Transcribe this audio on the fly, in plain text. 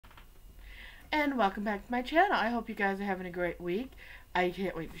and welcome back to my channel. I hope you guys are having a great week. I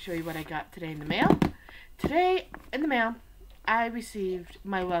can't wait to show you what I got today in the mail. Today in the mail, I received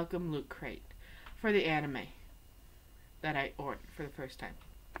my welcome loot crate for the anime that I ordered for the first time.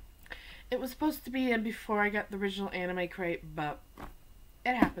 It was supposed to be in before I got the original anime crate, but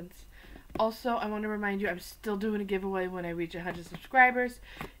it happens. Also, I want to remind you, I'm still doing a giveaway when I reach 100 subscribers.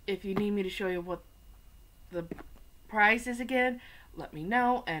 If you need me to show you what the prize is again, let me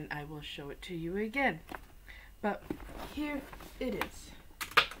know and I will show it to you again. But here it is.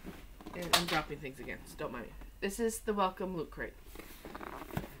 And I'm dropping things again, so don't mind me. This is the welcome loot crate.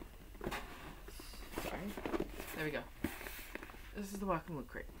 Sorry. There we go. This is the welcome loot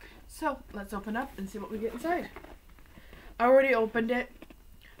crate. So, let's open up and see what we get inside. I already opened it,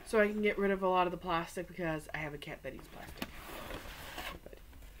 so I can get rid of a lot of the plastic because I have a cat that eats plastic. But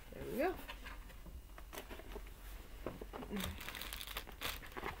there we go.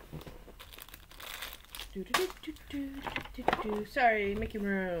 Sorry, making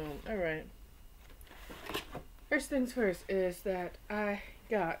room. Alright. First things first is that I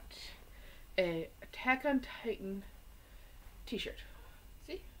got a Attack on Titan t-shirt.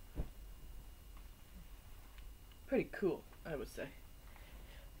 See? Pretty cool, I would say.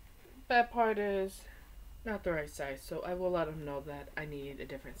 Bad part is not the right size, so I will let them know that I need a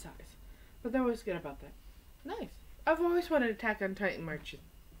different size. But they're always good about that. Nice. I've always wanted Attack on Titan merch.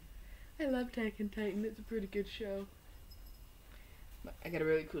 I love Attack on Titan. It's a pretty good show. But I got a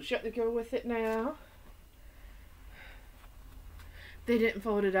really cool shirt to go with it now. They didn't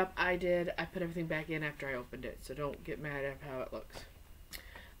fold it up. I did. I put everything back in after I opened it, so don't get mad at how it looks.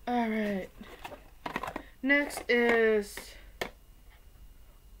 Alright. Next is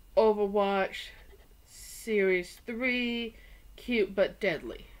Overwatch Series 3, Cute but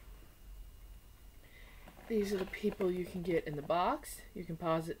Deadly. These are the people you can get in the box. You can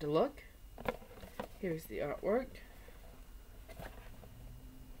pause it to look. Here's the artwork.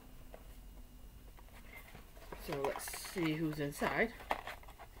 So let's see who's inside.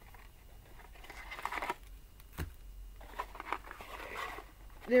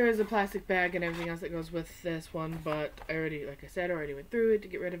 There is a plastic bag and everything else that goes with this one, but I already, like I said, I already went through it to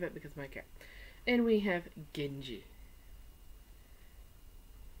get rid of it because of my cat. And we have Genji.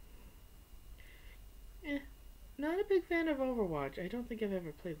 Not a big fan of Overwatch. I don't think I've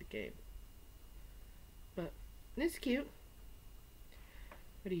ever played the game. But it's cute.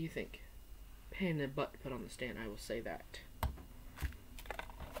 What do you think? Pain in the butt to put on the stand, I will say that.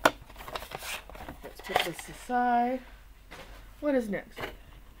 Let's put this aside. What is next?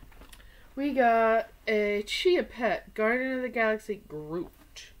 We got a Chia Pet, Guardian of the Galaxy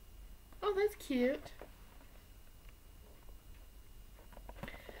Groot. Oh, that's cute.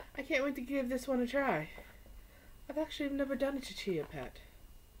 I can't wait to give this one a try. I've actually never done a Chia Pet.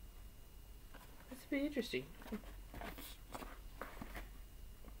 This would be interesting.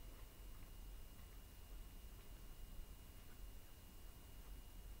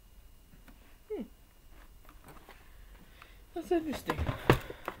 That's interesting.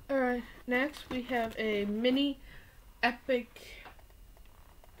 Alright, next we have a mini epic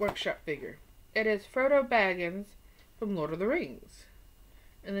workshop figure. It is Frodo Baggins from Lord of the Rings.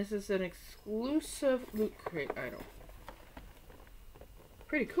 And this is an exclusive loot crate item.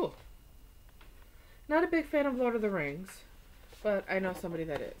 Pretty cool. Not a big fan of Lord of the Rings, but I know somebody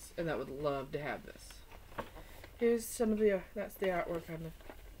that is, and that would love to have this. Here's some of the, that's the artwork on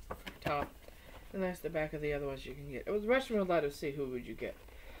the top, and that's the back of the other ones you can get. It was rushing a lot to see who would you get.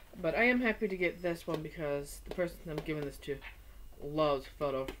 But I am happy to get this one because the person I'm giving this to loves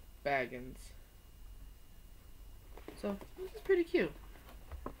Frodo Baggins. So, this is pretty cute.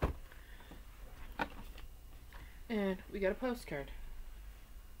 And we got a postcard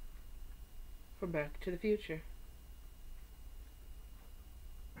from Back to the Future.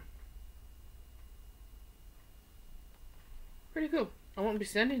 Pretty cool. I won't be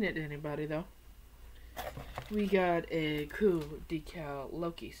sending it to anybody though. We got a cool decal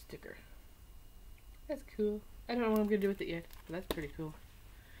Loki sticker. That's cool. I don't know what I'm going to do with it yet, but that's pretty cool.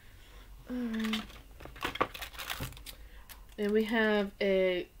 And we have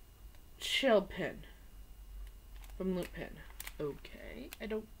a shell pen from Loot Pen. Okay, I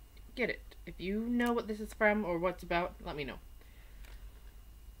don't get it. If you know what this is from or what's about, let me know.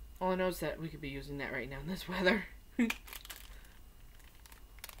 All I know is that we could be using that right now in this weather.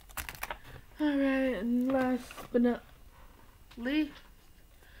 Alright, and last but not least,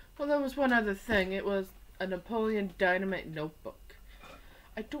 well, there was one other thing. It was a Napoleon Dynamite notebook.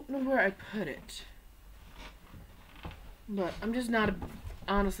 I don't know where I put it. But I'm just not a...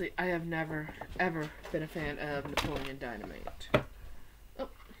 Honestly, I have never, ever been a fan of Napoleon Dynamite. Oh,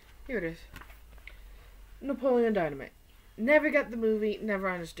 here it is. Napoleon Dynamite. Never got the movie, never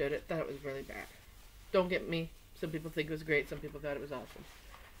understood it, thought it was really bad. Don't get me. Some people think it was great, some people thought it was awesome.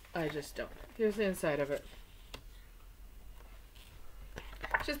 I just don't. Here's the inside of it.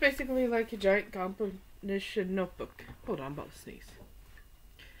 It's just basically like a giant composition notebook. Hold on, I'm about to sneeze.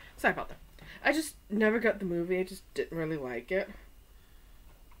 Sorry about that. I just never got the movie, I just didn't really like it.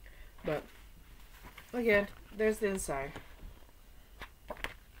 But, again, there's the inside.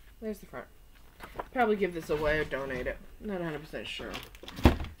 There's the front. Probably give this away or donate it. Not 100% sure.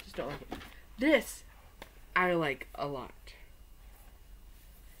 Just don't like it. This, I like a lot.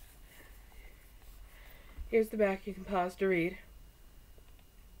 Here's the back. You can pause to read.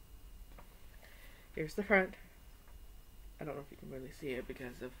 Here's the front. I don't know if you can really see it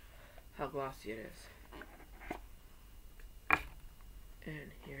because of how glossy it is.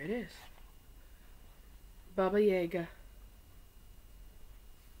 And here it is. Baba Yaga.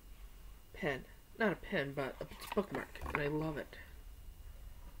 Pen. Not a pen, but it's a bookmark. And I love it.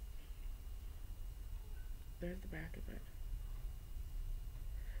 There's the back of it.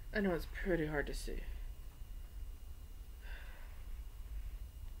 I know it's pretty hard to see.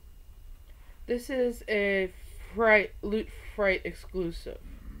 This is a Loot Fright exclusive.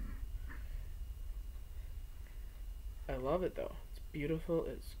 I love it though. It's beautiful,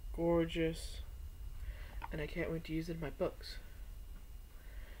 it's gorgeous, and I can't wait to use it in my books.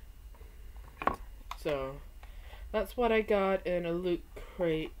 So, that's what I got in a Loot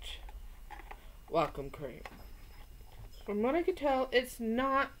Crate welcome crate. From what I can tell, it's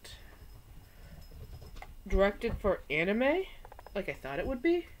not directed for anime like I thought it would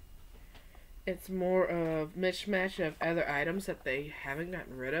be. It's more of mishmash of other items that they haven't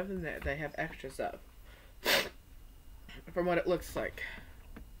gotten rid of and that they have extras of. From what it looks like.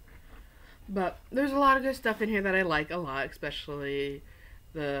 But there's a lot of good stuff in here that I like a lot, especially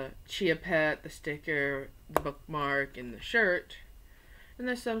the Chia Pet, the sticker, the bookmark, and the shirt. And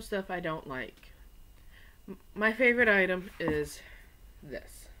there's some stuff I don't like. My favorite item is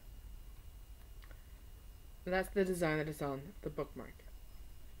this. And that's the design that is on the bookmark.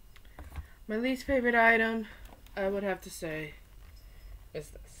 My least favorite item, I would have to say,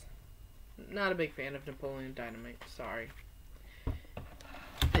 is this. Not a big fan of Napoleon Dynamite, sorry.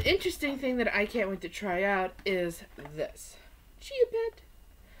 The interesting thing that I can't wait to try out is this. Chia Pet.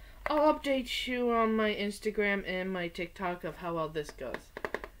 I'll update you on my Instagram and my TikTok of how well this goes.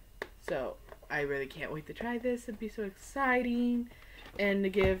 So, I really can't wait to try this. It'd be so exciting. And to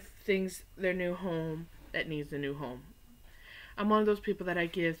give things their new home that needs a new home. I'm one of those people that I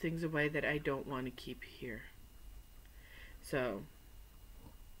give things away that I don't want to keep here. So,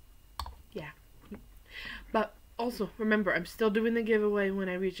 yeah. But also, remember, I'm still doing the giveaway when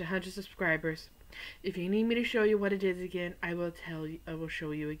I reach 100 subscribers. If you need me to show you what it is again, I will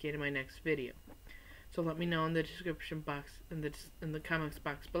show you again in my next video. So let me know in the description box, in the comments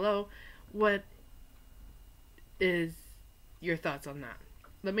box below, what is your thoughts on that.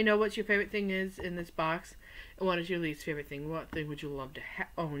 Let me know what your favorite thing is in this box, and what is your least favorite thing. What thing would you love to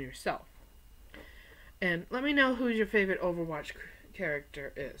own yourself? And let me know who your favorite Overwatch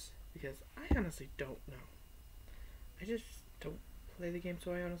character is, because I honestly don't know. I just don't play the game,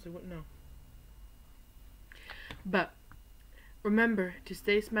 so I honestly wouldn't know. But remember to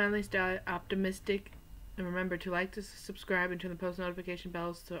stay smiley, stay optimistic, and remember to like, to subscribe, and turn the post notification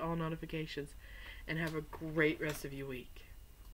bells to all notifications. And have a great rest of your week.